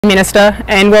Minister,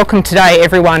 and welcome today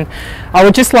everyone. I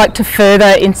would just like to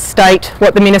further instate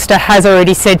what the Minister has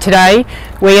already said today.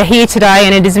 We are here today,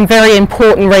 and it is a very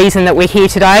important reason that we're here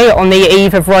today on the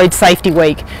eve of Road Safety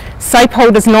Week.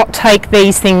 SAPOL does not take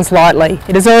these things lightly.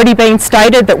 It has already been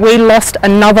stated that we lost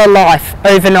another life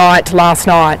overnight last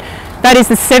night. That is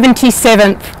the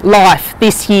 77th life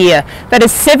this year. That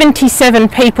is 77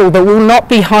 people that will not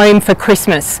be home for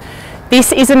Christmas.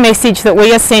 This is a message that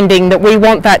we are sending, that we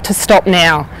want that to stop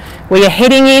now. We are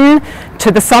heading in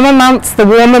to the summer months, the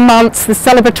warmer months, the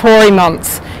celebratory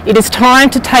months. It is time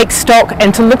to take stock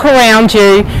and to look around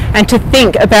you and to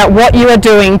think about what you are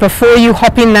doing before you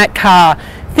hop in that car.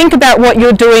 Think about what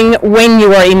you're doing when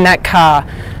you are in that car.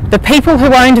 The people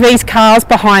who owned these cars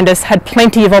behind us had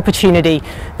plenty of opportunity.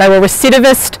 They were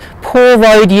recidivist, poor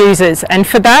road users, and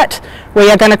for that we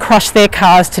are going to crush their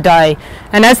cars today.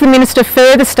 And as the Minister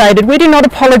further stated, we do not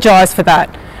apologise for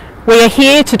that. We are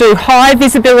here to do high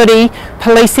visibility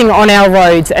policing on our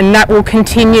roads, and that will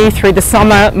continue through the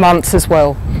summer months as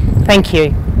well. Thank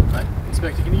you.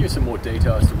 Inspector, can you give some more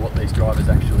detail as to what these drivers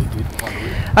actually did behind the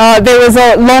wheel? There was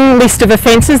a long list of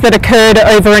offences that occurred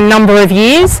over a number of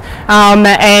years,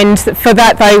 and for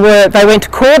that they went to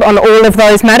court on all of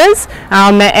those matters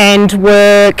and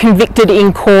were convicted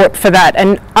in court for that.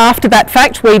 And after that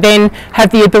fact, we then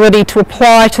have the ability to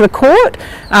apply to the court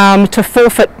to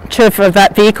forfeiture for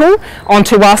that vehicle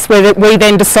onto us, where we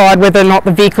then decide whether or not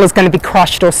the vehicle is going to be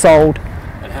crushed or sold.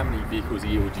 And how many vehicles a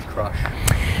year would you crush?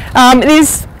 It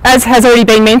is, as has already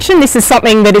been mentioned, this is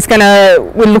something that is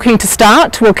we're looking to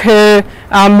start to occur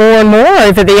more and more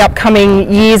over the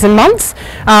upcoming years and months.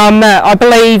 I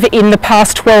believe in the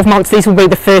past 12 months these will be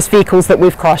the first vehicles that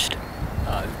we've crushed.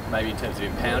 Maybe in terms of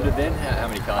impounded then? How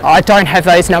many cars? I don't have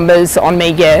those numbers on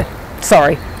me,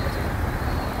 sorry.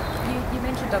 You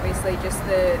mentioned obviously just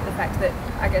the fact that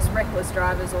I guess reckless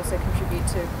drivers also contribute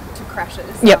to crashes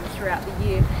throughout the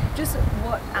year. Just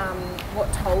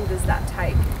what toll does that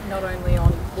take, not only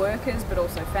on workers but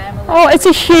also families? Oh, it's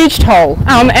a huge toll,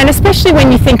 and especially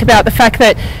when you think about the fact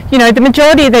that, you know, the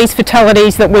majority of these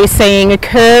fatalities that we're seeing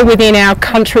occur within our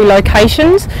country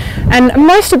locations, and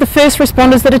most of the first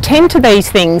responders that attend to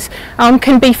these things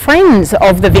can be friends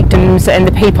of the victims and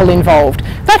the people involved.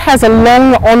 That has a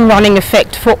long on-running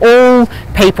effect for all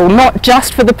people, not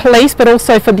just for the police but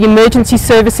also for the emergency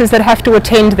services that have to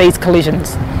attend these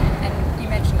collisions. And you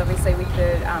mentioned obviously with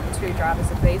the two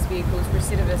drivers of these vehicles,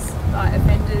 recidivist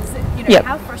offenders, you know,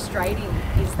 how frustrating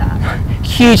is that?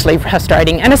 Hugely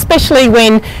frustrating, and especially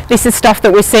when this is stuff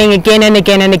that we're seeing again and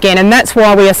again and again, and that's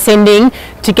why we are sending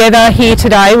together here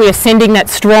today, we are sending that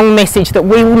strong message that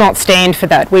we will not stand for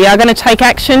that. We are going to take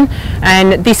action,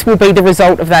 and this will be the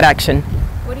result of that action.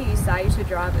 What do you say to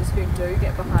drivers who do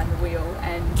get behind the wheel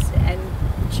and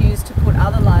choose to put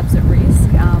other lives at risk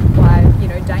by, you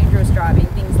know, dangerous driving,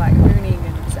 things like hooning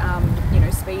and, you know,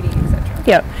 speeding, etc.?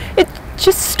 Yeah,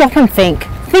 just stop and think.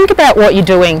 Think about what you're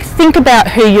doing. Think about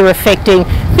who you're affecting.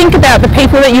 Think about the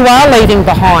people that you are leaving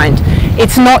behind.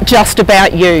 It's not just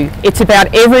about you. It's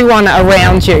about everyone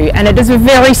around you, and it is a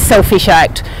very selfish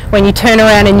act when you turn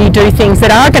around and you do things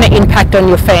that are going to impact on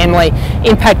your family,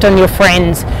 impact on your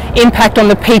friends, impact on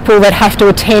the people that have to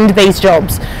attend these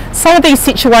jobs. Some of these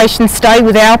situations stay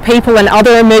with our people and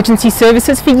other emergency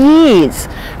services for years,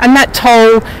 and that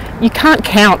toll, you can't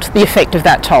count the effect of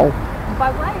that toll.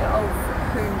 By way of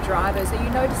whom drivers, are you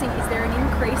noticing, is there an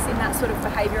increase in that sort of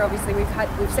behaviour? Obviously we've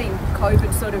seen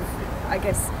COVID sort of, I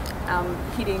guess,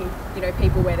 hitting, you know,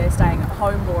 people where they're staying at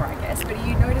home more, I guess. But are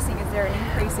you noticing, is there an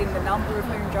increase in the number of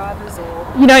home drivers?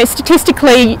 Or, you know,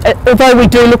 statistically, although we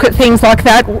do look at things like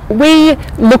that, we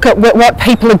look at what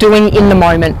people are doing in the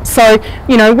moment. So,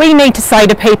 you know, we need to say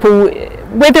to people,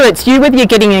 whether it's you, whether you're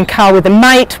getting in a car with a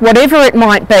mate, whatever it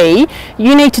might be,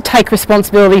 you need to take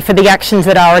responsibility for the actions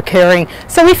that are occurring.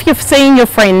 So if you've seen your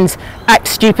friends act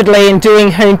stupidly and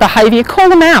doing hoon behaviour, call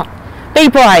them out. Be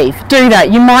brave, do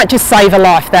that. You might just save a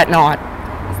life that night.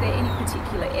 Is there any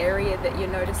particular area that you're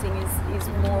noticing is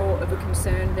more of a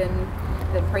concern than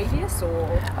previous,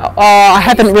 or? Oh, I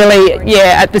haven't really,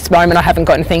 at this moment I haven't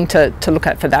got anything to look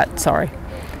at for that, sorry.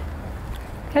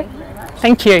 Okay,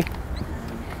 thank you.